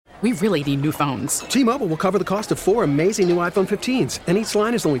We really need new phones. T-Mobile will cover the cost of 4 amazing new iPhone 15s, and each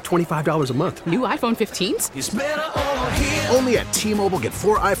line is only $25 a month. New iPhone 15s? It's better over here. Only at T-Mobile, get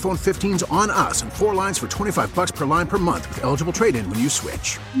 4 iPhone 15s on us and 4 lines for $25 per line per month with eligible trade-in when you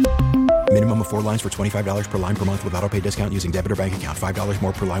switch. Minimum of 4 lines for $25 per line per month with autopay discount using debit or bank account. $5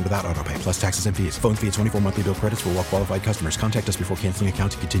 more per line without autopay, plus taxes and fees. Phone fee at 24 monthly bill credits for well-qualified customers. Contact us before canceling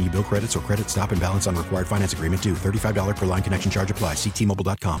account to continue bill credits or credit stop and balance on required finance agreement due. $35 per line connection charge applies. See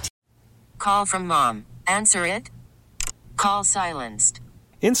T-Mobile.com. Call from mom. Answer it. Call silenced.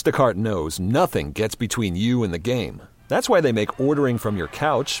 Instacart knows nothing gets between you and the game. That's why they make ordering from your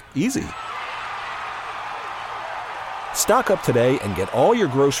couch easy. Stock up today and get all your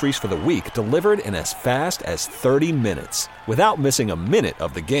groceries for the week delivered in as fast as 30 minutes without missing a minute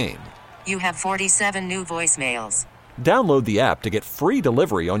of the game. You have 47 new voicemails. Download the app to get free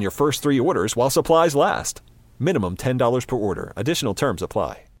delivery on your first 3 orders while supplies last. Minimum $10 per order. Additional terms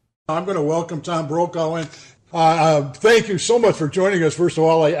apply. I'm going to welcome Tom Brokaw in. Thank you so much for joining us. First of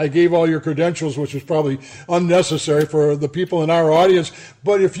all, I gave all your credentials, which was probably unnecessary for the people in our audience.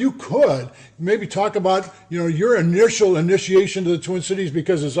 But if you could, maybe talk about, your initial initiation to the Twin Cities,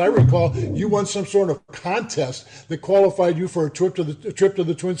 because as I recall, you won some sort of contest that qualified you for a trip to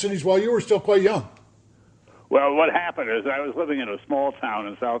the Twin Cities while you were still quite young. Well, what happened is I was living in a small town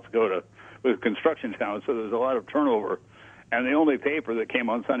in South Dakota, with a construction town, so there's a lot of turnover. And the only paper that came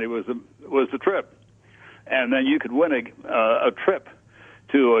on Sunday was the trip. And then you could win a trip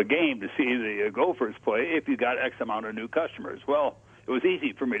to a game to see the Gophers play if you got X amount of new customers. Well, it was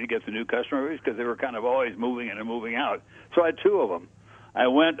easy for me to get the new customers because they were kind of always moving in and moving out. So I had 2 of them. I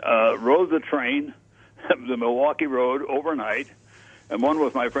went, rode the train, the Milwaukee Road overnight, and one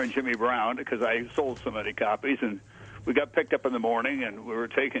was my friend Jimmy Brown because I sold so many copies. And we got picked up in the morning, and we were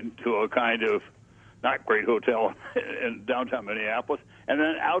taken to a kind of not great hotel in downtown Minneapolis, and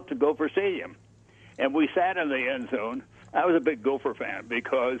then out to Gopher Stadium. And we sat in the end zone. I was a big Gopher fan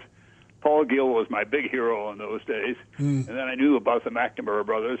because Paul Gill was my big hero in those days. And then I knew about the McNamara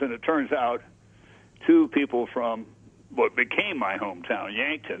brothers, and it turns out 2 people from what became my hometown,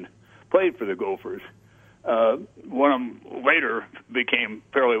 Yankton, played for the Gophers. One of them later became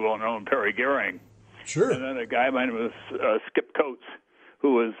fairly well-known, Perry Gehring. Sure. And then a guy by the name of Skip Coates,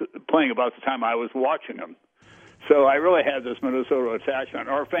 who was playing about the time I was watching him. So I really had this Minnesota attachment.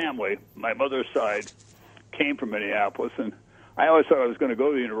 Our family, my mother's side, came from Minneapolis, and I always thought I was going to go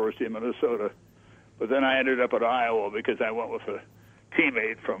to the University of Minnesota. But then I ended up at Iowa because I went with a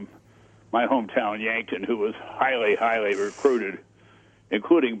teammate from my hometown, Yankton, who was highly, highly recruited,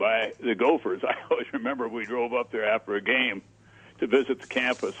 including by the Gophers. I always remember we drove up there after a game to visit the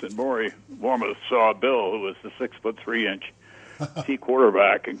campus, and Maury Warmoth saw Bill, who was the 6'3" T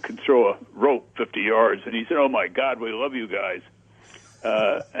quarterback and could throw a rope 50 yards. And he said, "Oh, my God, we love you guys."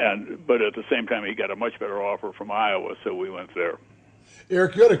 But at the same time, he got a much better offer from Iowa, so we went there.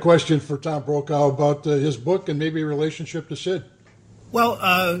 Eric, you had a question for Tom Brokaw about his book and maybe a relationship to Sid. Well,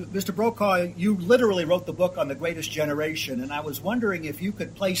 Mr. Brokaw, you literally wrote the book on the greatest generation, and I was wondering if you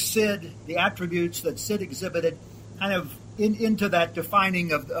could place Sid, the attributes that Sid exhibited, kind of into that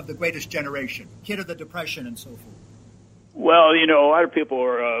defining of the greatest generation, kid of the Depression and so forth. Well, a lot of people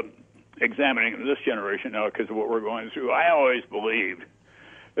are examining this generation now because of what we're going through. I always believed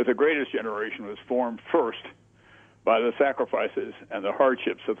that the greatest generation was formed first by the sacrifices and the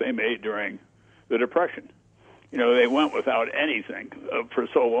hardships that they made during the Depression. They went without anything for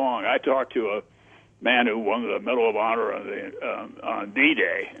so long. I talked to a man who won the Medal of Honor on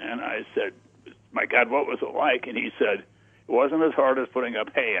D-Day, and I said, "My God, what was it like?" And he said, "It wasn't as hard as putting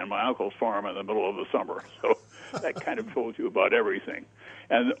up hay on my uncle's farm in the middle of the summer." So that kind of told you about everything.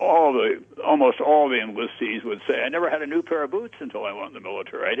 And almost all the enlistees would say, "I never had a new pair of boots until I went in the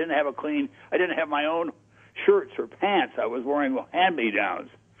military. I didn't have my own shirts or pants. I was wearing hand-me-downs."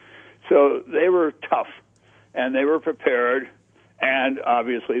 So they were tough, and they were prepared, and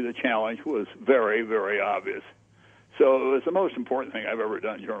obviously the challenge was very, very obvious. So it was the most important thing I've ever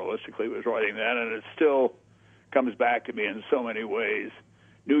done journalistically was writing that, and it still comes back to me in so many ways.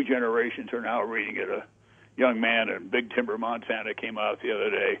 New generations are now reading it. A young man in Big Timber, Montana came out the other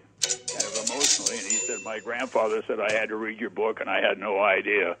day kind of emotionally, and he said, "My grandfather said I had to read your book, and I had no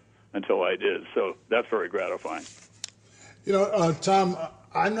idea until I did." So that's very gratifying. Tom,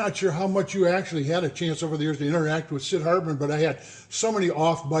 I'm not sure how much you actually had a chance over the years to interact with Sid Hartman, but I had so many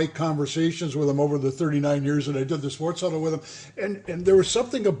off-mic conversations with him over the 39 years that I did the Sports Huddle with him. And there was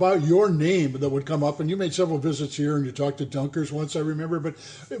something about your name that would come up, and you made several visits here, and you talked to Dunkers once, I remember. But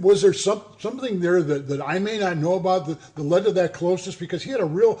was there something there that I may not know about that led to that closeness? Because he had a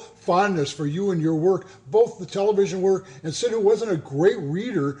real fondness for you and your work, both the television work, and Sid, who wasn't a great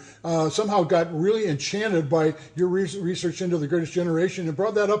reader, somehow got really enchanted by your research into the Greatest Generation and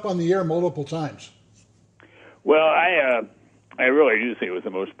brought that up on the air multiple times. Well, I really do think it was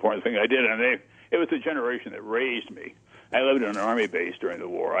the most important thing I did, and it was the generation that raised me. I lived in an Army base during the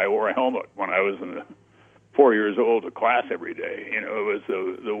war. I wore a helmet when I was 4 years old to class every day. You know, it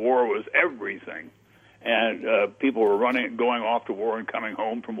was the war was everything, and people were going off to war and coming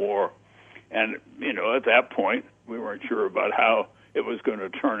home from war, and you know, at that point we weren't sure about how it was going to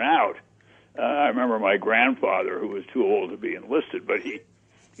turn out. I remember my grandfather, who was too old to be enlisted, but he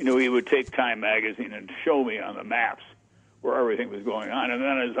would take Time magazine and show me on the maps where everything was going on. And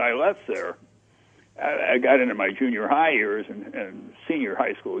then as I left there, I got into my junior high years and senior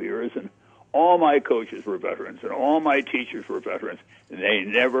high school years, and all my coaches were veterans and all my teachers were veterans, and they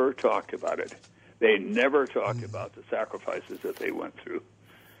never talked about it. They never talked about the sacrifices that they went through.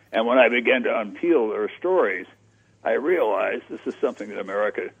 And when I began to unpeel their stories, I realized this is something that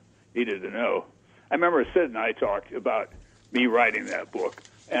America needed to know. I remember Sid and I talked about me writing that book,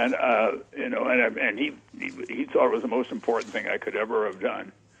 and and he thought it was the most important thing I could ever have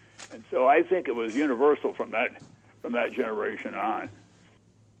done, and so I think it was universal from that generation on.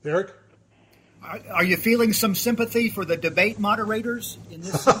 Eric, are you feeling some sympathy for the debate moderators in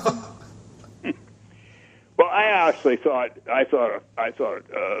this season? Well, I actually thought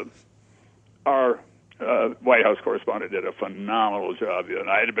our White House correspondent did a phenomenal job, and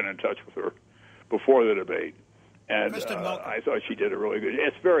I had been in touch with her before the debate, and I thought she did a really good.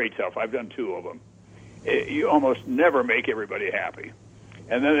 It's very tough. I've done two of them. You almost never make everybody happy,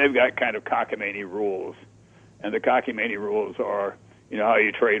 and then they've got kind of cockamamie rules, and the cockamamie rules are, you know, how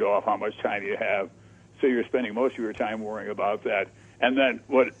you trade off, how much time you have, so you're spending most of your time worrying about that, and then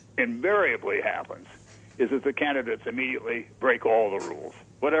what invariably happens is that the candidates immediately break all the rules,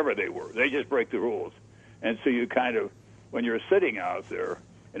 whatever they were. They just break the rules. And so you kind of, when you're sitting out there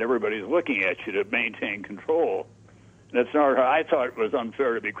and everybody's looking at you to maintain control, and it's not, I thought it was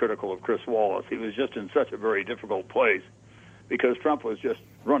unfair to be critical of Chris Wallace. He was just in such a very difficult place because Trump was just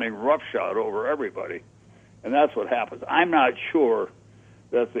running roughshod over everybody. And that's what happens. I'm not sure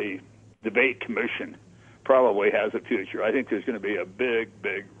that the debate commission probably has a future. I think there's going to be a big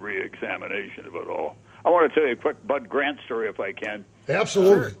re-examination of it all. I want to tell you a quick Bud Grant story, if I can.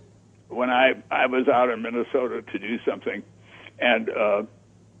 Absolutely. When I was out in Minnesota to do something, and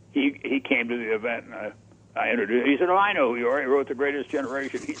he came to the event, and I introduced him. He said, "Oh, I know who you are. He wrote The Greatest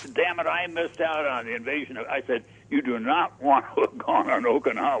Generation." He said, "Damn it, I missed out on the invasion." I said, "You do not want to have gone on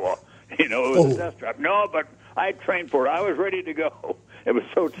Okinawa. You know, it was a death trap." "No, but I trained for it. I was ready to go." It was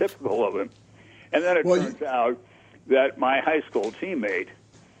so typical of him. And then it turns out that my high school teammate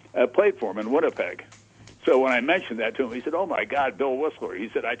played for him in Winnipeg. So when I mentioned that to him, he said, "Oh, my God, Bill Whistler." He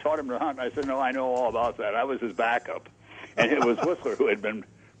said, "I taught him to hunt." I said, "No, I know all about that. I was his backup." And it was Whistler who had been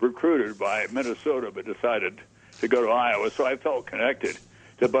recruited by Minnesota but decided to go to Iowa. So I felt connected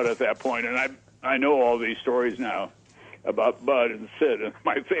to Bud at that point. And I know all these stories now about Bud and Sid. And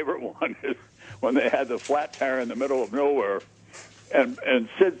my favorite one is when they had the flat tire in the middle of nowhere. And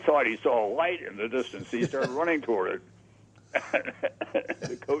Sid thought he saw a light in the distance. He started running toward it.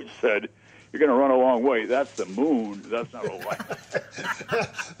 The coach said, "You're going to run a long way. That's the moon. That's not a light."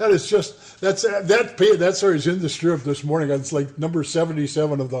 That story is in the strip this morning. It's like number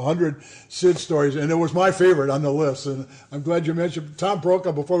 77 of the 100 Sid stories, and it was my favorite on the list. And I'm glad you mentioned Tom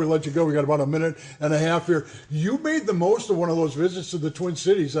Brokaw. Before we let you go, we got about a minute and a half here. You made the most of one of those visits to the Twin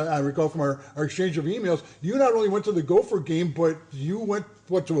Cities. I recall from our exchange of emails. You not only went to the Gopher game, but you went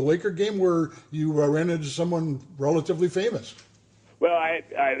to a Laker game where you ran into someone relatively famous. Well,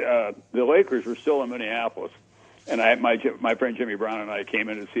 the Lakers were still in Minneapolis, and my friend Jimmy Brown and I came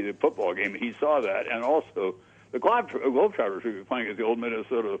in to see the football game. He saw that, and also the Globetrotters were playing at the old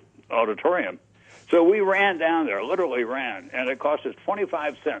Minnesota Auditorium. So we ran down there, literally ran, and it cost us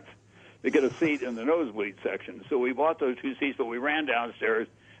 25 cents to get a seat in the nosebleed section. So we bought those two seats, but we ran downstairs,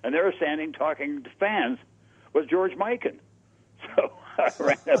 and they were standing talking to fans with George Mikan. So I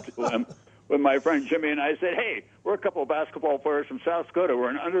ran up to him with my friend Jimmy, and I said, "Hey, we're a couple of basketball players from South Dakota.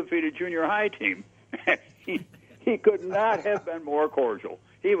 We're an undefeated junior high team." He could not have been more cordial.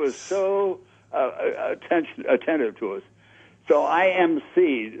 He was so attentive to us. So I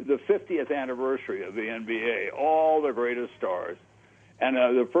emceed the 50th anniversary of the NBA, all the greatest stars. And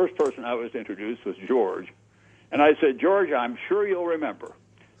the first person I was introduced was George. And I said, George, I'm sure you'll remember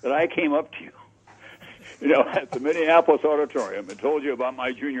that I came up to you, at the Minneapolis Auditorium and told you about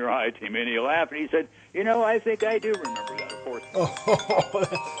my junior high team. And he laughed, and he said, I think I do remember that, of course.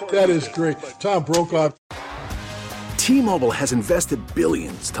 Oh, that is great. Tom Brokaw. T-Mobile has invested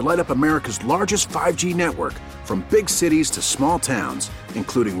billions to light up America's largest 5G network, from big cities to small towns,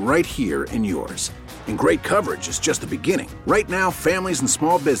 including right here in yours. And great coverage is just the beginning. Right now, families and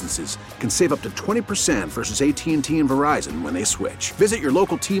small businesses can save up to 20% versus AT&T and Verizon when they switch. Visit your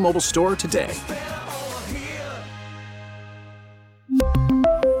local T-Mobile store today.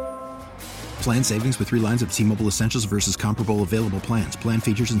 Plan savings with 3 lines of T-Mobile Essentials versus comparable available plans. Plan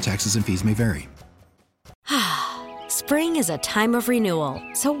features and taxes and fees may vary. Spring is a time of renewal,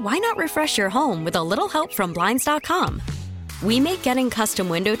 so why not refresh your home with a little help from Blinds.com? We make getting custom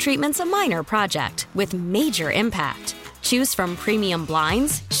window treatments a minor project with major impact. Choose from premium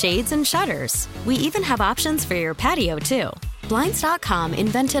blinds, shades, and shutters. We even have options for your patio, too. Blinds.com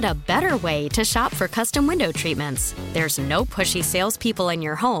invented a better way to shop for custom window treatments. There's no pushy salespeople in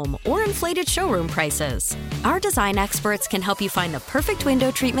your home or inflated showroom prices. Our design experts can help you find the perfect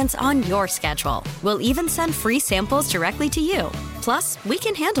window treatments on your schedule. We'll even send free samples directly to you. Plus, we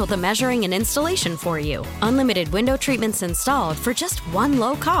can handle the measuring and installation for you. Unlimited window treatments installed for just one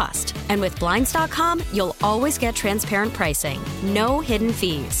low cost. And with Blinds.com, you'll always get transparent pricing. No hidden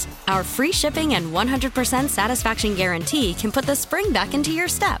fees. Our free shipping and 100% satisfaction guarantee can put the spring back into your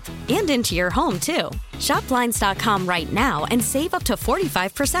step and into your home, too. Shop Blinds.com right now and save up to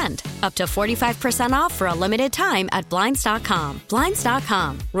 45%. Up to 45% off for a limited time at Blinds.com.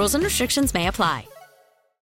 Blinds.com. Rules and restrictions may apply.